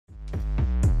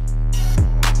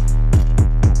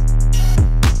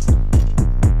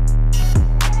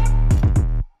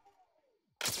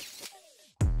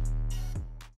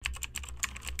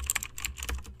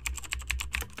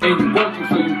and you working,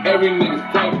 so you every nigga's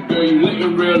type. Girl, you lit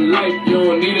in real life, you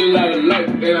don't need a lot of life.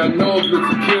 And I know if it's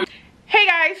a kill. Hey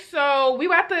guys, so we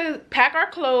about to pack our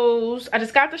clothes. I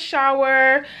just got the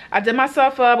shower. I did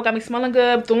myself up. I got me smelling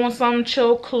good, throwing some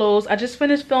chill clothes. I just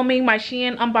finished filming my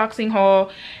Shein unboxing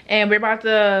haul, and we're about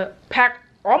to pack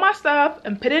all my stuff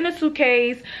and put it in a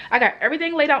suitcase. I got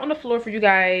everything laid out on the floor for you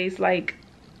guys, like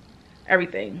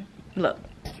everything. Look.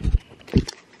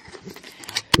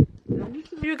 Let me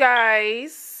show you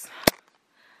guys.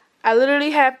 I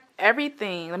literally have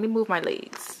everything. Let me move my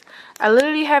legs. I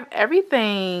literally have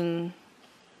everything.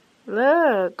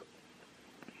 Look.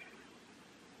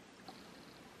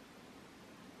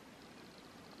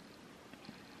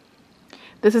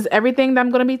 This is everything that I'm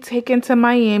going to be taking to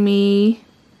Miami.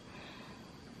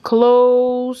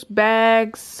 Clothes,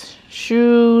 bags,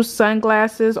 shoes,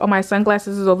 sunglasses. All my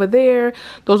sunglasses is over there.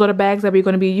 Those are the bags that we're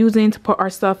going to be using to put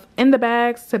our stuff in the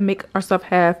bags to make our stuff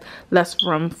have less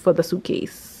room for the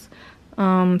suitcase.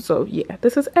 So yeah,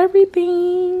 this is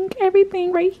everything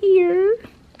right here.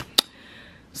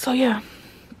 So yeah,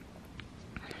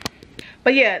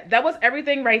 but yeah, that was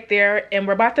everything right there, and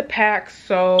we're about to pack.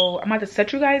 So I'm about to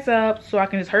set you guys up so I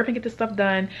can just hurry up and get this stuff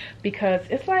done, because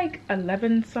it's like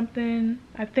 11 something,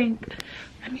 I think.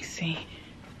 Let me see.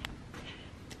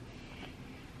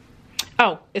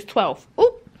 Oh, it's 12.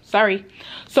 Oop, sorry.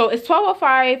 So it's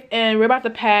 12:05 and we're about to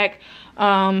pack.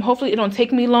 Hopefully it don't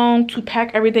take me long to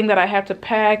pack everything that I have to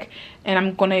pack, and I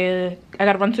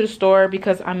gotta run to the store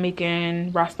because I'm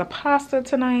making rasta pasta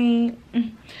tonight,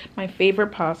 my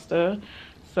favorite pasta.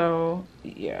 So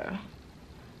yeah,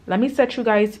 let me set you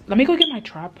guys, let me go get my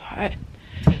tripod,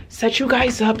 set you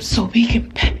guys up so we can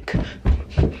pack.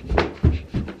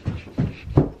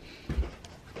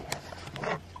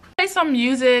 Play some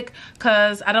music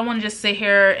because I don't want to just sit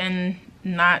here and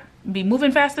not be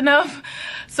moving fast enough.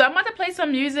 So I'm about to play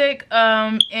some music,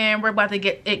 and we're about to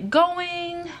get it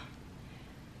going.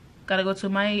 Gotta go to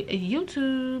my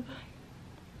YouTube.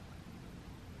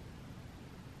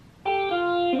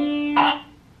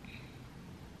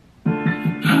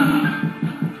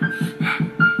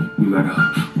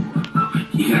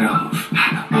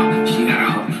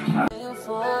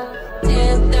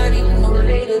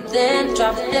 Then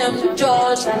drop them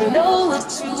drawers. I know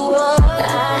what you want. I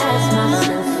ask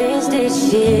myself, is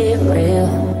this shit real?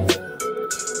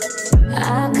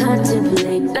 I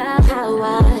contemplate about how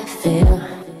I feel,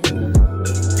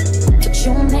 but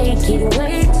you make it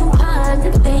way too hard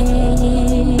to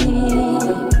think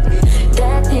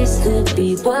that this could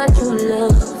be what you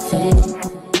love.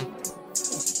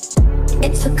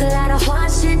 It took a lot of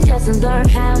hard shit just to learn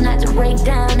how not to break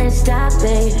down and stop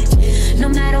it. No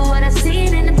matter what I've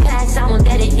seen in the past, I won't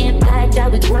let it impact how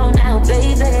we grow now,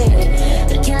 baby.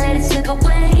 But I can't let it slip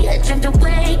away, drift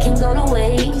away, can go to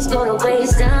waste.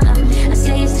 I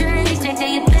say it straight to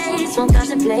your face, won't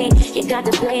contemplate. You got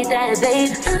to play that, babe.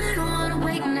 I don't wanna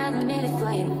wait another minute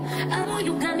for you. I know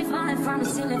you got me falling from the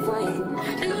ceiling for you.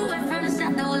 Knew right from the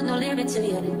start there was no limit to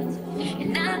you,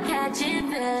 and I'm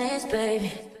catching feelings,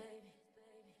 baby.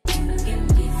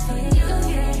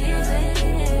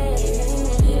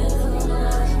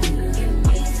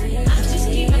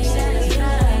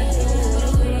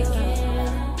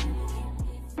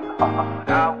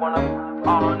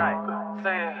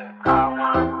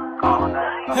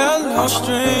 Hello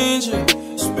stranger,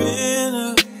 it's been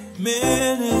a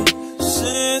minute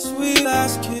since we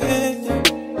last kicked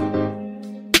it.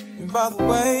 And by the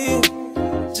way,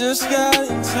 just got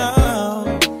in town,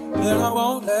 and I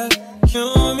won't let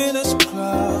cumulus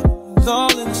clouds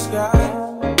all in the sky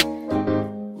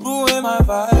ruin my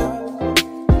vibe.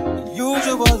 And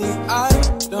usually I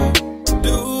don't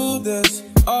do this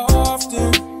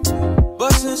often,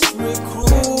 but since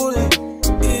recruiting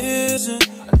isn't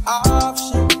an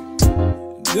option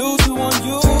due to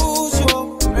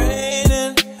unusual rain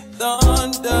and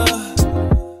thunder,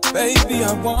 baby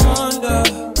I wonder,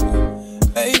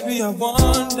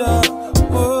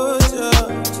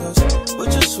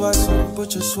 would you just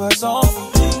put your sweats on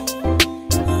for me?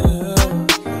 Yeah.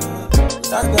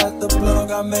 I got the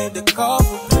plug, I made the call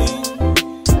for me.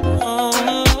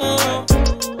 I'm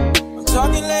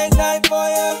talking late night for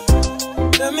you.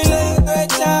 Let me lay a great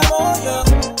time on you.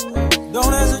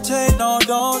 Don't hesitate, no,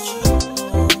 don't you?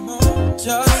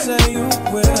 Just say you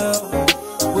will.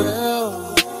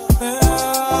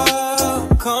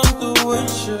 Come through and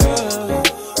chill.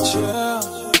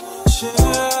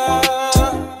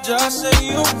 Just say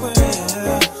you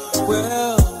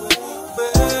will.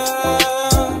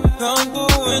 Come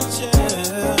through and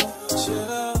chill.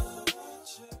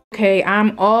 Okay,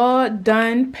 I'm all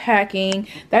done packing.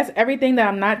 That's everything that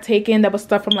I'm not taking. That was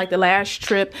stuff from like the last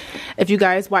trip. If you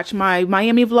guys watch my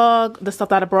Miami vlog, the stuff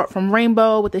that I brought from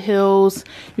Rainbow with the hills,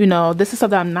 you know, this is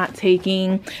stuff that I'm not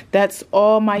taking. That's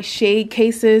all my shade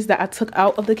cases that I took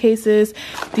out of the cases.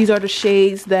 These are the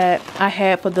shades that I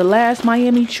had for the last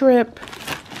Miami trip.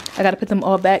 I gotta put them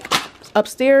all back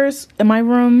upstairs in my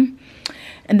room.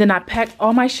 And then I packed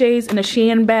all my shades in a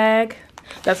Shein bag.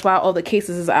 That's why all the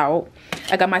cases is out.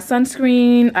 I got my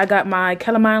sunscreen. I got my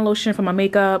calamine lotion for my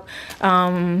makeup.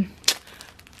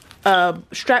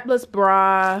 Strapless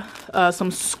bra.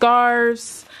 Some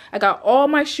scarves. I got all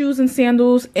my shoes and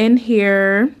sandals in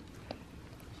here.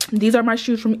 These are my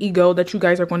shoes from Ego that you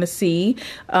guys are going to see.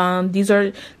 These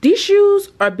shoes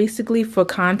are basically for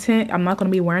content. I'm not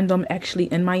going to be wearing them actually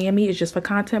in Miami. It's just for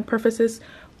content purposes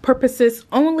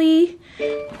only.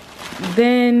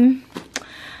 Then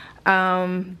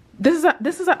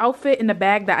this is an outfit in the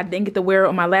bag that I didn't get to wear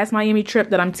on my last Miami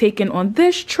trip that I'm taking on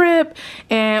this trip,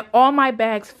 and all my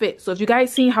bags fit. So if you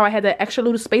guys seen how I had that extra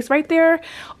little space right there,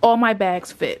 all my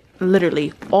bags fit,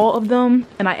 literally all of them.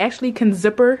 And I actually can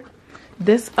zipper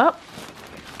this up.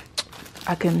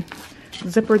 I can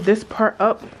zipper this part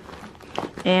up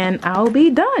and I'll be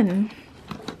done.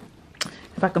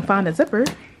 If I can find a zipper.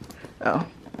 Oh,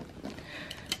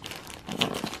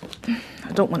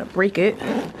 I don't want to break it,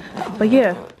 but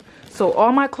yeah. So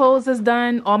all my clothes is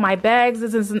done, all my bags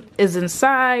is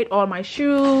inside, all my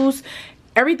shoes,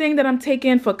 everything that I'm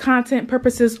taking for content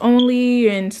purposes only,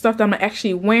 and stuff that I'm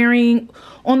actually wearing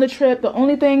on the trip. The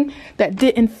only thing that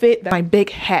didn't fit, my big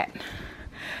hat.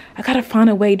 I gotta find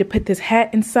a way to put this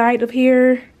hat inside of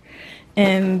here,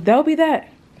 and that'll be that.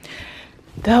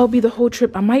 That'll be the whole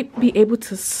trip. I might be able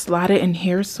to slide it in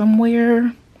here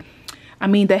somewhere. I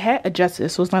mean, the hat adjusted,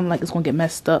 so it's not like it's gonna get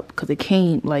messed up because it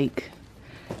came like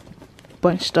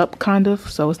bunched up kind of,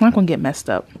 so it's not gonna get messed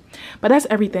up. But that's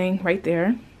everything right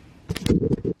there.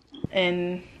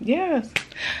 And yeah,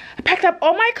 I packed up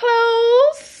all my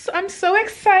clothes. I'm so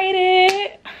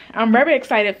excited. I'm very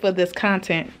excited for this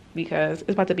content because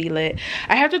it's about to be lit.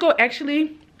 I have to go,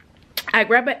 actually, I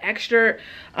grabbed an extra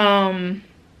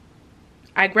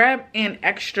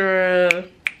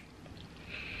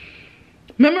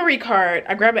memory card.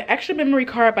 I grabbed an extra memory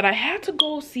card, but I had to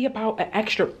go see about an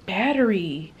extra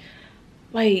battery.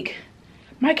 Like,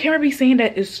 my camera be saying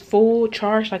that it's full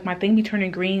charge, like my thing be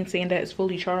turning green saying that it's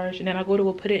fully charged, and then I go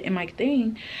to put it in my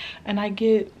thing and I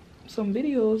get some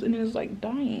videos and it's like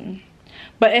dying.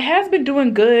 But it has been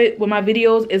doing good with my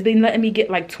videos. It's been letting me get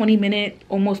like 20-minute,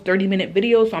 almost 30-minute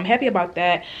videos, so I'm happy about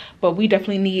that. But we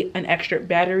definitely need an extra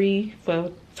battery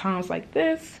for times like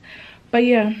this. But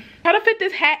yeah, try to fit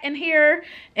this hat in here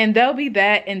and that'll be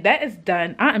that. And that is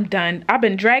done. I am done. I've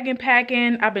been dragging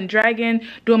packing. I've been dragging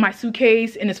doing my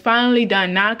suitcase, and it's finally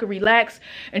done. Now I can relax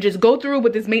and just go through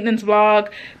with this maintenance vlog.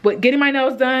 But getting my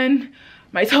nails done,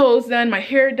 my toes done, my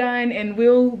hair done, and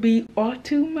we'll be off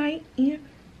to my ear.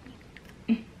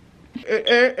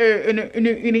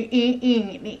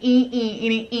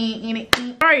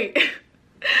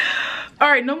 All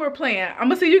right, no more playing. I'm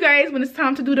gonna see you guys when it's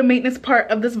time to do the maintenance part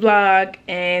of this vlog,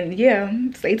 and yeah,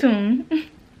 stay tuned.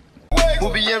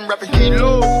 We'll be in rapping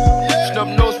kilo, snub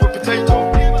nose with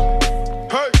potato.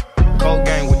 Hey, cold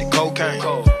gang with the cocaine.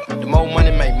 The more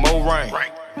money make more rain.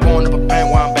 Going up a pan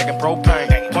while I'm back in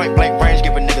propane. Point blank range,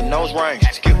 give a nigga nose range.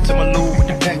 Skip to my loo with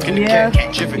the pack in the cat.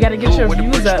 You gotta get your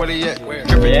views up.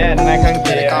 Yeah, and I can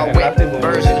get it.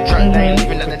 Birds in the truck, they ain't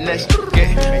leaving at the nest.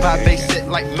 Get 5 base set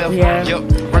like milk. Yeah.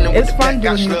 It's fun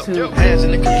doing YouTube. Hands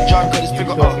in the cookie jar, cut his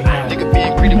figure off. Nigga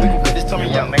being greedy, we gon' cut his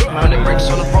tummy out. 100 bricks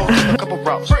on the road, just a couple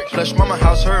routes. Flush mama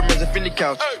house, her man's a Philly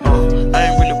couch. I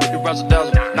ain't really with the razzle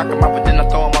dazzle. Knock him out, but then I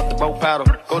throw him out the boat paddle.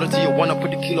 Go to Tier 1, I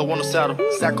put the kilo on the saddle.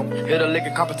 Sack him, hit a lick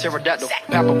and cop a pterodactyl.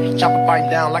 Pap him, chop a bite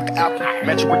down like an apple.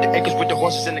 Match it with the acres with the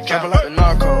horses in the cattle. Like a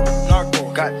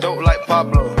narco, got dope like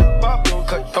Pablo.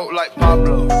 Cut throat like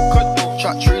Pablo.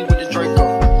 Chop trees with the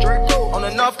Draco. On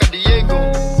the north, got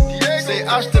Diego. Say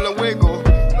hasta luego.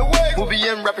 We'll be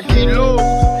in rapping kilo.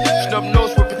 Snub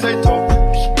nose with potato.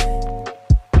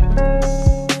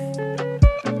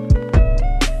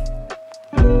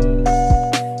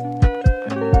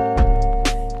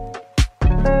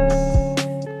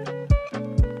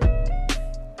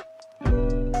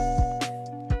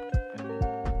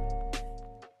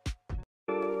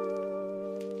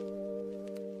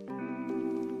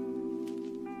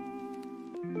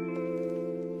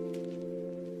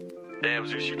 Damn,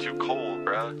 Zeus, you too cold,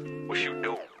 bruh. What you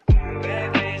doing?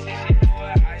 Bad bitch, if she do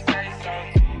it, I say so.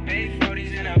 Big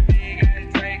 40s in a big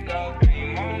ass Draco.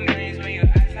 3 more millions when you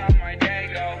ask how my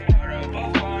day go. Or a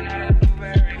bufo, not a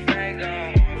blueberry fago.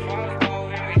 Fuck go,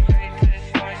 and we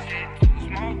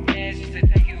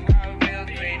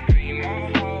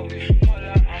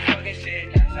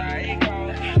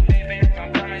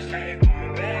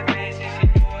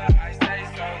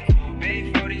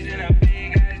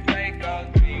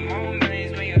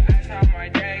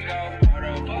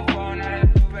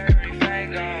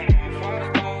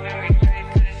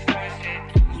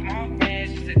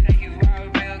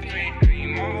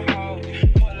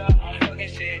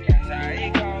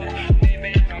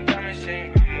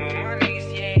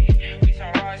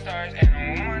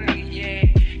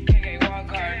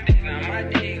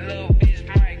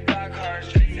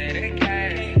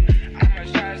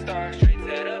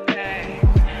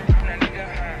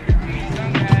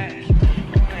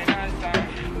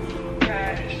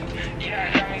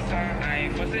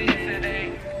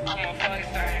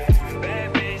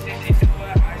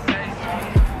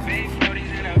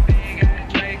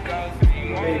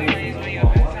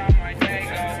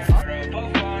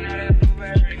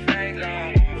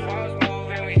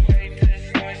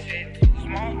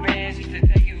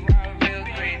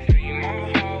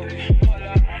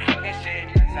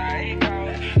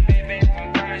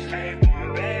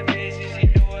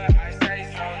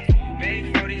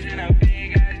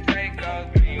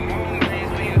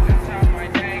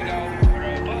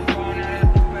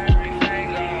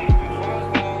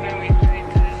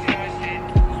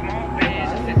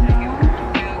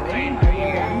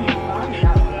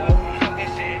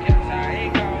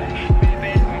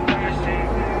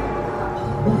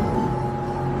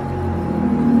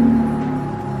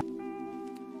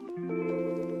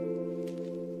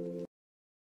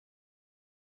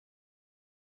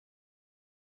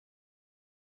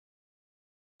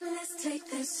Let's take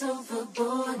this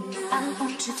overboard now. I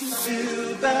want you to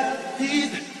Feel that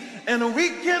heat, and we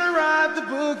can ride the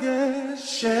boogie.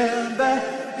 Share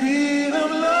that beat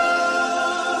of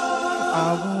love.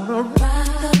 I wanna ride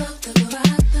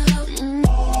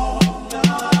all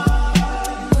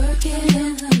night. work it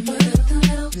in the rhythm.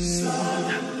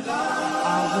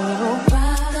 I wanna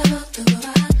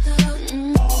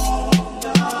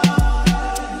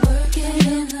Work it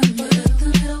in the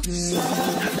rhythm.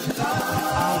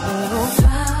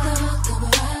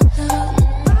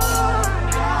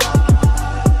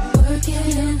 Work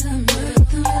it in the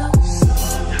rhythm.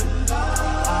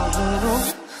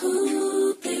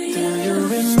 Ooh, baby, Do you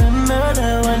remember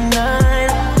that one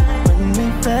night when we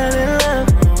fell in love?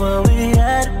 What we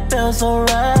had felt so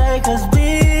right, 'cause we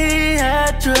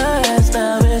had trust. I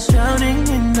was drowning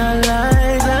in our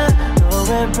lives. I know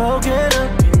we're broken up.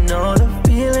 You know the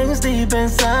feelings deep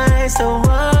inside. So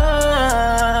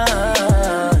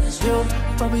you,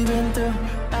 what we've been through.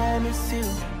 I miss you.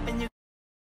 And you.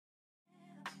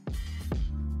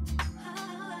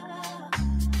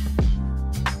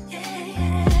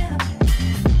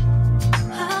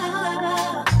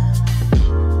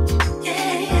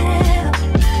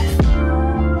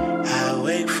 I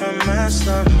wake from my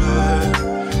slumber.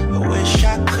 I wish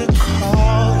I could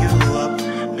call you up.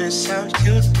 Miss how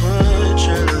you put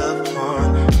your love on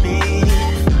me.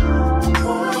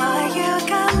 boy, you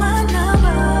got my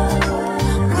number.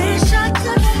 Wish I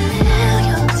could feel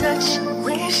your touch.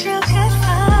 Wish you could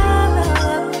follow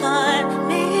up on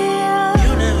me.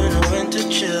 You never know when to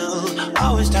chill.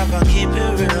 Always talk about keep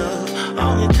it real.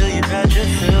 Only till you've had your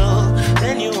fill.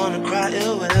 Then you wanna cry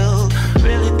ill will.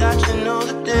 Really thought you know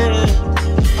the deal.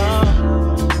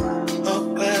 Oh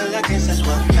well, I guess that's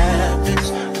what happens.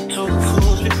 The two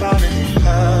fools be falling in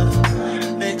love.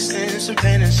 Mixing some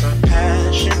pain and some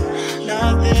passion.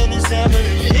 Nothing is ever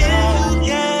enough. If you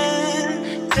can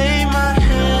take my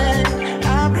hand, I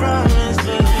promise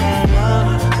we'll fall love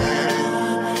again.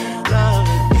 Love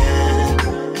again.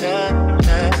 Yeah,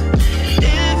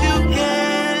 yeah. If you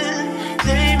can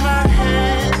take my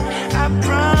hand, I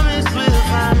promise we'll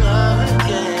find love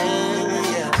again.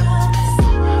 Yeah.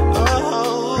 Oh,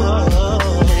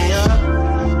 yeah.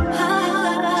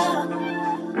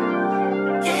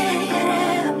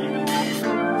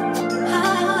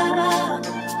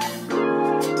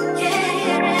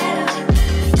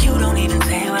 You don't even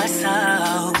say what's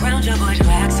up. Round your bush,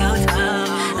 wax so tough.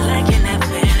 Like you never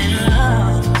been in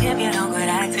love. If you don't quit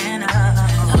acting up,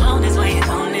 alone this way you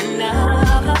don't end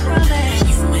up. I promise.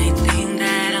 You may think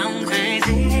that I'm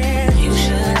crazy. You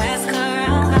should ask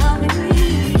around about me.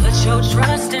 Put your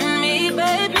trust in me,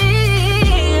 baby.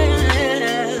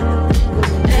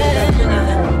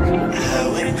 I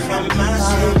wake from my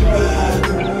slumber. I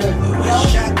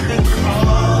wish I could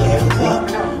call you up.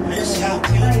 Miss how you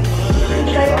put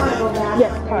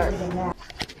Yes, part.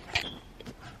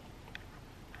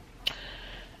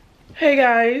 Hey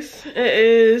guys, it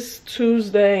is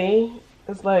Tuesday.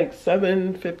 It's like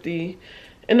 7:50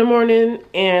 in the morning,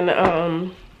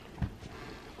 and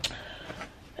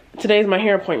today's my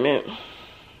hair appointment.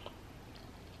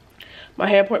 My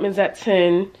hair appointment's at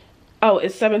 10. Oh,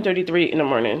 it's 7:33 in the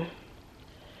morning.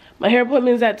 My hair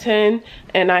appointment's at 10,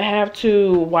 and I have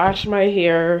to wash my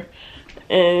hair,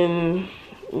 and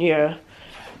yeah.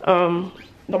 I'm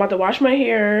about to wash my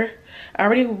hair. I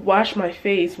already washed my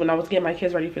face when I was getting my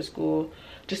kids ready for school,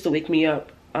 just to wake me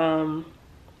up. I'm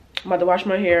about to wash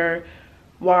my hair,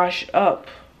 wash up.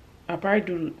 I'll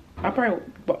probably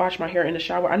wash my hair in the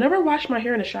shower. I never wash my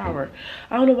hair in the shower.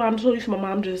 I don't know why. I'm so used to my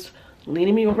mom just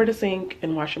leaning me over the sink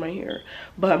and washing my hair.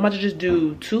 But I'm about to just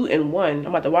do 2 in 1. I'm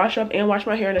about to wash up and wash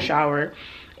my hair in the shower,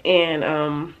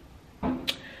 and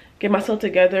get myself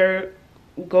together,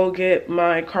 go get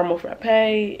my caramel frappe,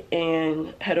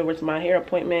 and head over to my hair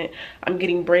appointment. I'm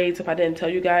getting braids, if I didn't tell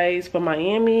you guys, from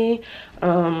Miami.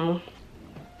 I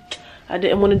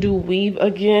didn't want to do weave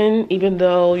again, even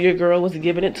though your girl was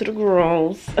giving it to the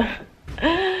girls.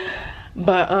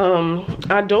 But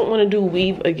I don't want to do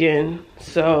weave again,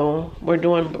 so we're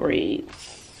doing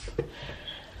braids.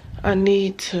 I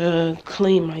need to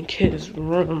clean my kids'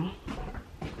 room,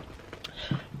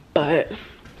 but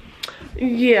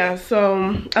yeah,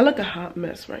 so I look a hot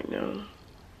mess right now.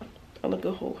 I look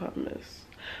a whole hot mess,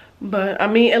 but I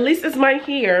mean, at least it's my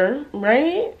hair,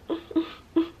 right?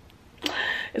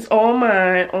 It's all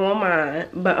mine, all mine.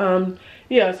 But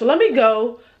yeah, so let me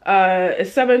go.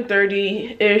 It's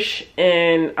 7:30-ish,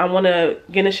 and I want to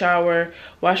get in a shower,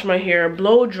 wash my hair,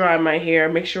 blow dry my hair,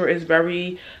 make sure it's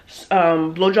very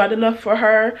blow dried enough for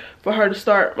her to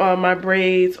start my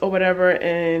braids or whatever.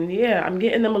 And yeah, I'm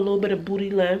getting them a little bit of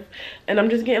booty length, and I'm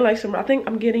just getting like some, I think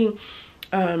I'm getting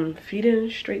feed-in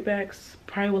straight backs,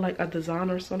 probably with like a design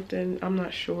or something. I'm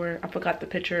not sure. I forgot the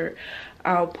picture.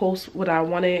 I'll post what I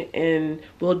wanted and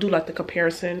we'll do like the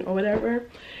comparison or whatever.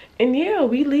 And yeah,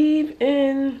 we leave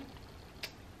in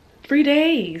 3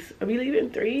 days. We leave in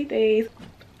 3 days.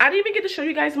 I didn't even get to show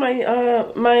you guys my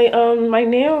my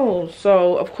nails.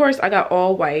 So of course I got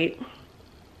all white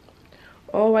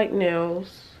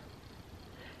nails.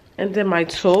 And then my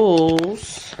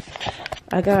toes,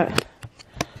 I got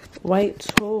white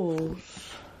toes.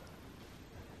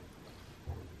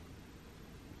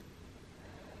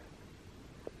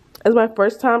 It's my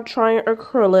first time trying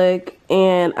acrylic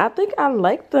and I think I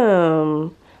like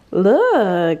them.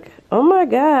 Look, oh my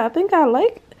god, I think I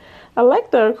like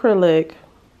the acrylic.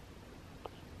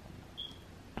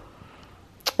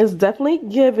 It's definitely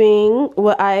giving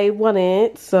what I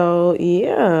wanted, so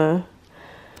yeah.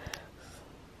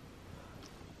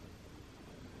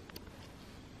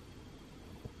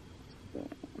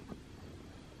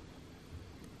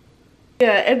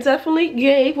 Yeah, it definitely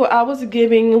gave what I was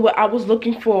giving, what I was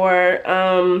looking for.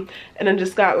 And I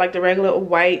just got like the regular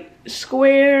white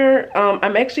square.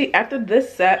 I'm actually, after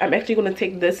this set, I'm actually going to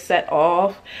take this set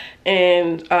off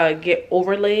and get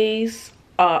overlays,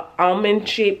 almond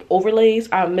shaped overlays.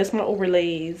 I miss my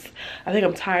overlays. I think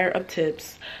I'm tired of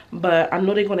tips, but I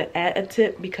know they're going to add a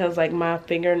tip because like my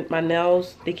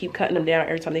nails, they keep cutting them down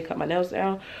every time they cut my nails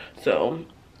down. So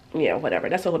yeah, whatever,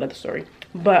 that's a whole other story.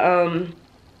 But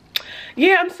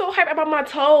yeah, I'm so hyped about my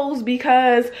toes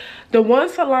because the one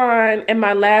salon in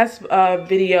my last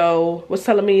video was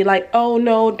telling me like, oh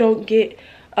no, don't get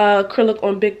acrylic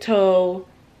on big toe.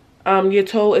 Your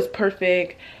toe is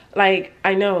perfect. Like,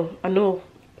 I know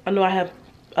I have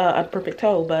a perfect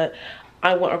toe, but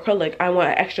I want acrylic. I want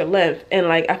an extra length. And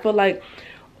like, I feel like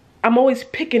I'm always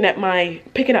picking at my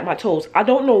toes. I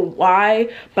don't know why,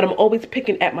 but I'm always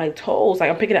picking at my toes. Like,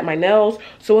 I'm picking at my nails.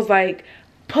 So it's like,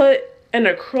 put an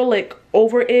acrylic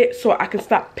over it so I can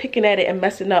stop picking at it and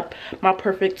messing up my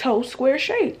perfect toe square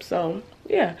shape. So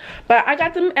yeah, but I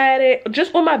got them added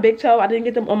just on my big toe. I didn't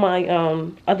get them on my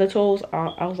other toes.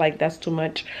 I was like, that's too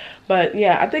much. But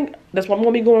yeah, I think that's what I'm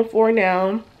gonna be going for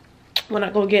now when I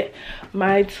go get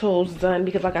my toes done,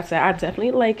 because like I said, I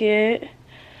definitely like it.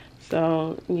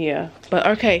 So yeah, but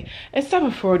okay, it's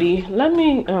 7:40. Let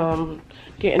me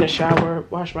get in the shower,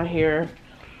 wash my hair.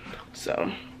 So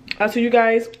I'll see you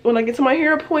guys when I get to my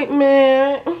hair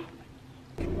appointment.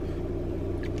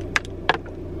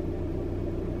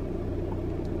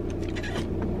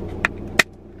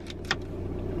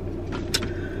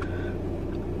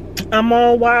 I'm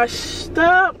all washed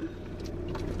up.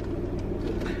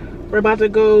 We're about to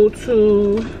go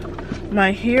to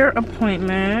my hair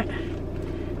appointment.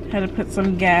 Had to put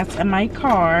some gas in my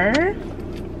car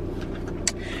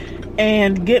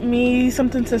and get me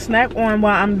something to snack on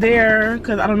while I'm there,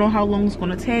 because I don't know how long it's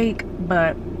gonna take.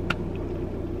 But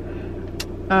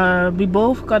we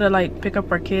both gotta like pick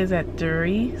up our kids at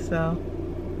 3, so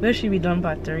this should be done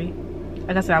by 3.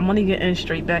 Like I said, I'm only getting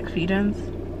straight back feed-ins,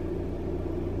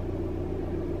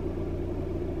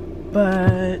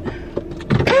 but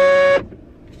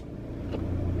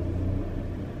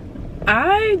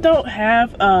I don't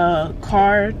have a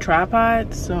car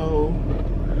tripod, so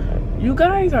you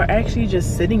guys are actually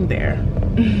just sitting there.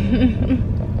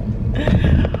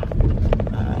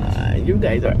 You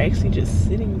guys are actually just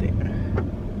sitting there.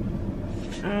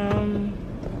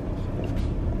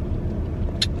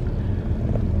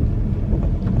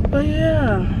 But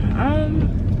yeah,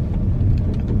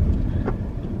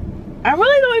 I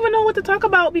really don't even know what to talk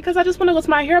about, because I just want to go to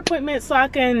my hair appointment so I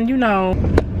can, you know.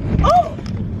 Oh!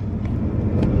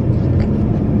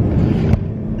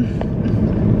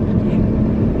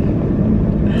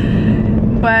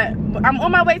 But I'm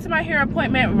on my way to my hair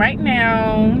appointment right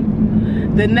now.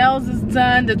 The nails is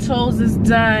done, the toes is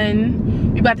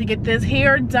done. We about to get this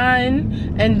hair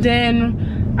done, and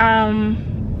then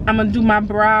I'm gonna do my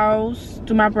brows,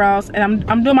 and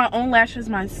I'm doing my own lashes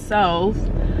myself.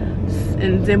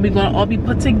 And then we're gonna all be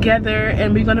put together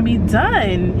and we're gonna be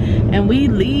done. And we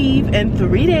leave in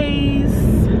 3 days.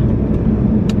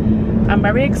 I'm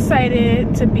very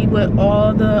excited to be with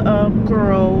all the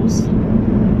girls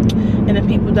and the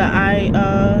people that I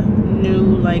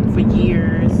knew like for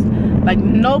years. Like,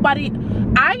 nobody,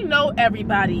 I know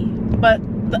everybody, but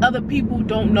the other people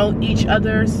don't know each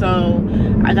other, so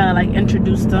I gotta like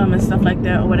introduce them and stuff like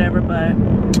that or whatever. But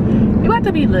we about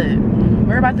to be lit.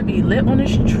 We're about to be lit on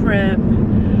this trip.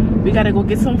 We gotta go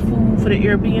get some food for the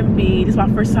Airbnb. This is my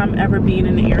first time ever being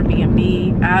in the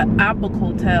Airbnb. I book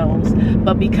hotels,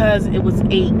 but because it was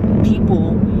 8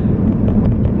 people,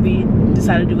 we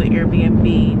decided to do an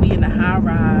Airbnb. We in a high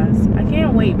rise. I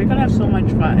can't wait. We're gonna have so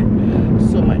much fun.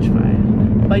 So much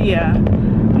fun. But yeah,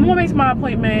 I'm gonna make my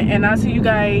appointment and I'll see you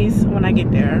guys when I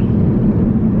get there.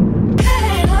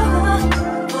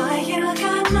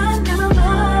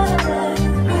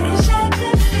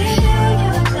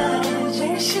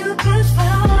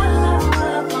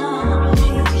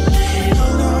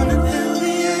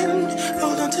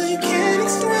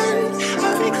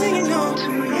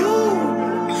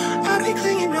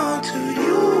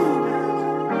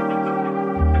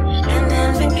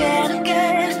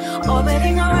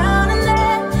 Orbiting around and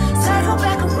then circle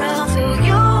back around to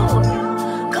you.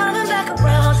 Coming back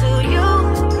around to you.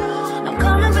 I'm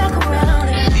coming back around.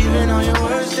 Even on your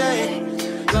worst day,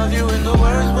 love you in the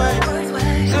worst way.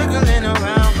 Circling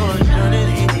around for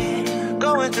eternity.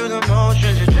 Going through the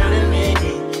motions, you're turning me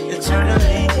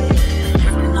eternally.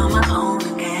 Living on my own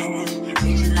again.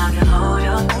 Reaching out to hold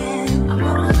your hand. I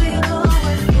wanna be alone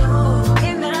with you.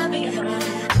 Can I be alone?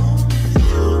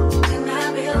 Can I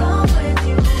be alone with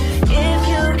you? If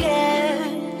you can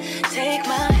take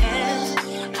my hand,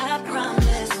 I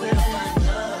promise we'll find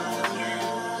love again.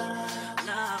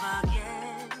 Love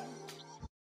again.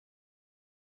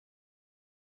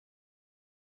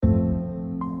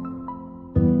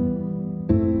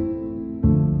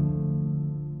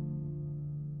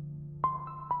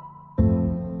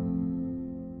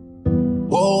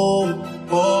 Whoa,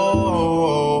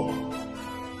 whoa,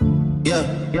 yeah.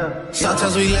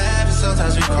 Sometimes we laugh and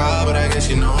sometimes we cry, but I guess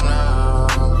you know now,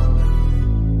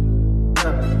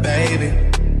 baby.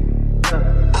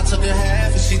 I took a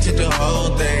half and she took the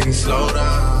whole thing. Slow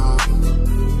down,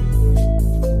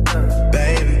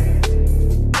 baby.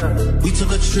 We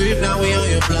took a trip, now we on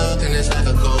your block and it's like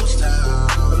a ghost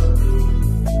town,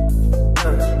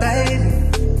 baby.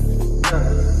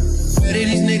 Where did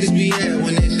these niggas be at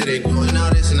when they say they doing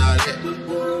all this and all that?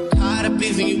 Tired of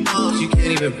beefing you punks, you can't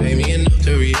even pay me enough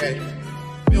to react.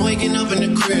 Been waking up in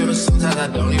the crib and sometimes I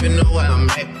don't even know where I'm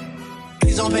at.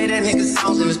 Please don't play that nigga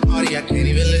songs in this party, I can't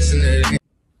even listen to that.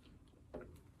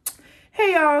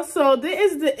 Hey y'all, so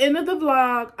this is the end of the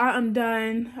vlog. I am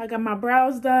done. I got my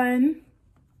brows done.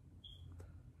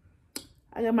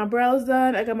 I got my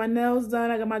nails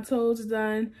done. I got my toes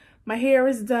done. My hair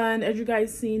is done. As you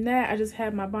guys seen that, I just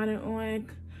had my bonnet on.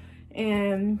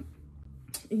 And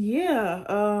yeah,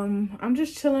 I'm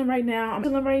just chilling right now.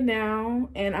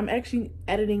 And I'm actually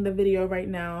editing the video right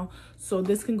now. So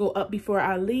this can go up before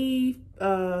I leave.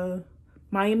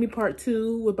 Miami part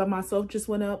 2 by myself just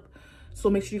went up. So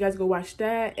make sure you guys go watch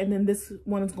that. And then this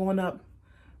one is going up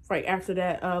right after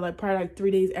that. Like probably like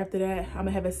 3 days after that. I'm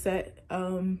gonna have it set.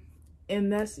 And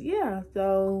that's, yeah,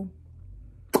 so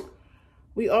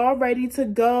we all ready to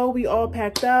go. We all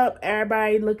packed up.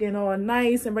 Everybody looking all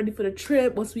nice and ready for the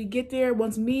trip. Once we get there,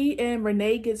 once me and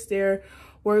Renee gets there,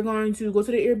 we're going to go to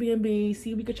the Airbnb,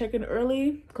 see if we could check in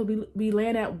early, because we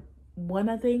land at 1,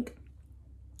 I think.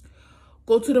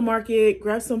 Go to the market,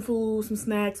 grab some food, some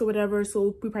snacks or whatever.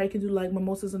 So we probably can do like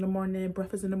mimosas in the morning,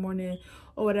 breakfast in the morning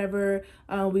or whatever.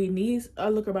 We need a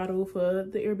liquor bottle for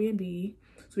the Airbnb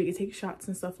so we can take shots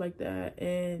and stuff like that.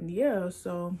 And yeah,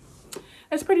 so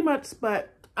that's pretty much,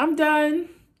 but I'm done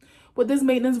with this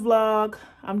maintenance vlog.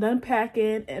 I'm done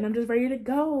packing and I'm just ready to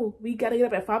go. We gotta get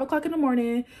up at 5 o'clock in the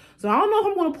morning. So I don't know if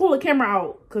I'm gonna pull the camera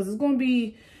out because it's gonna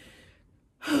be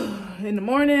in the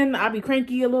morning. I'll be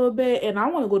cranky a little bit and I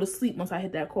want to go to sleep once I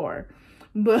hit that car.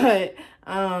 But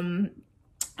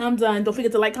I'm done. Don't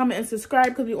forget to like, comment, and subscribe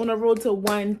because we're on the road to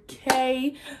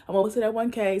 1K. I'm almost to that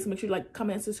 1K, so make sure you like,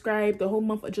 comment, and subscribe. The whole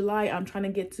month of July, I'm trying to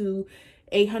get to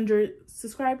 800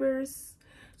 subscribers.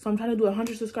 So I'm trying to do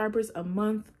 100 subscribers a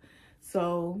month.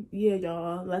 So yeah,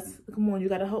 y'all, come on, you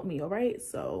gotta help me, all right?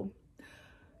 So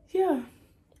yeah,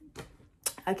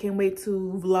 I can't wait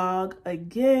to vlog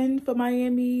again for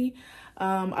Miami.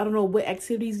 I don't know what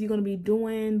activities you're gonna be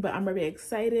doing, but I'm very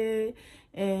excited.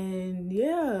 And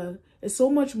yeah, there's so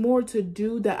much more to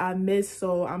do that I missed,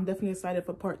 so I'm definitely excited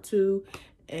for part 2.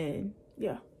 And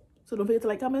yeah, so don't forget to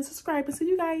like, comment, and subscribe, and see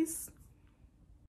you guys.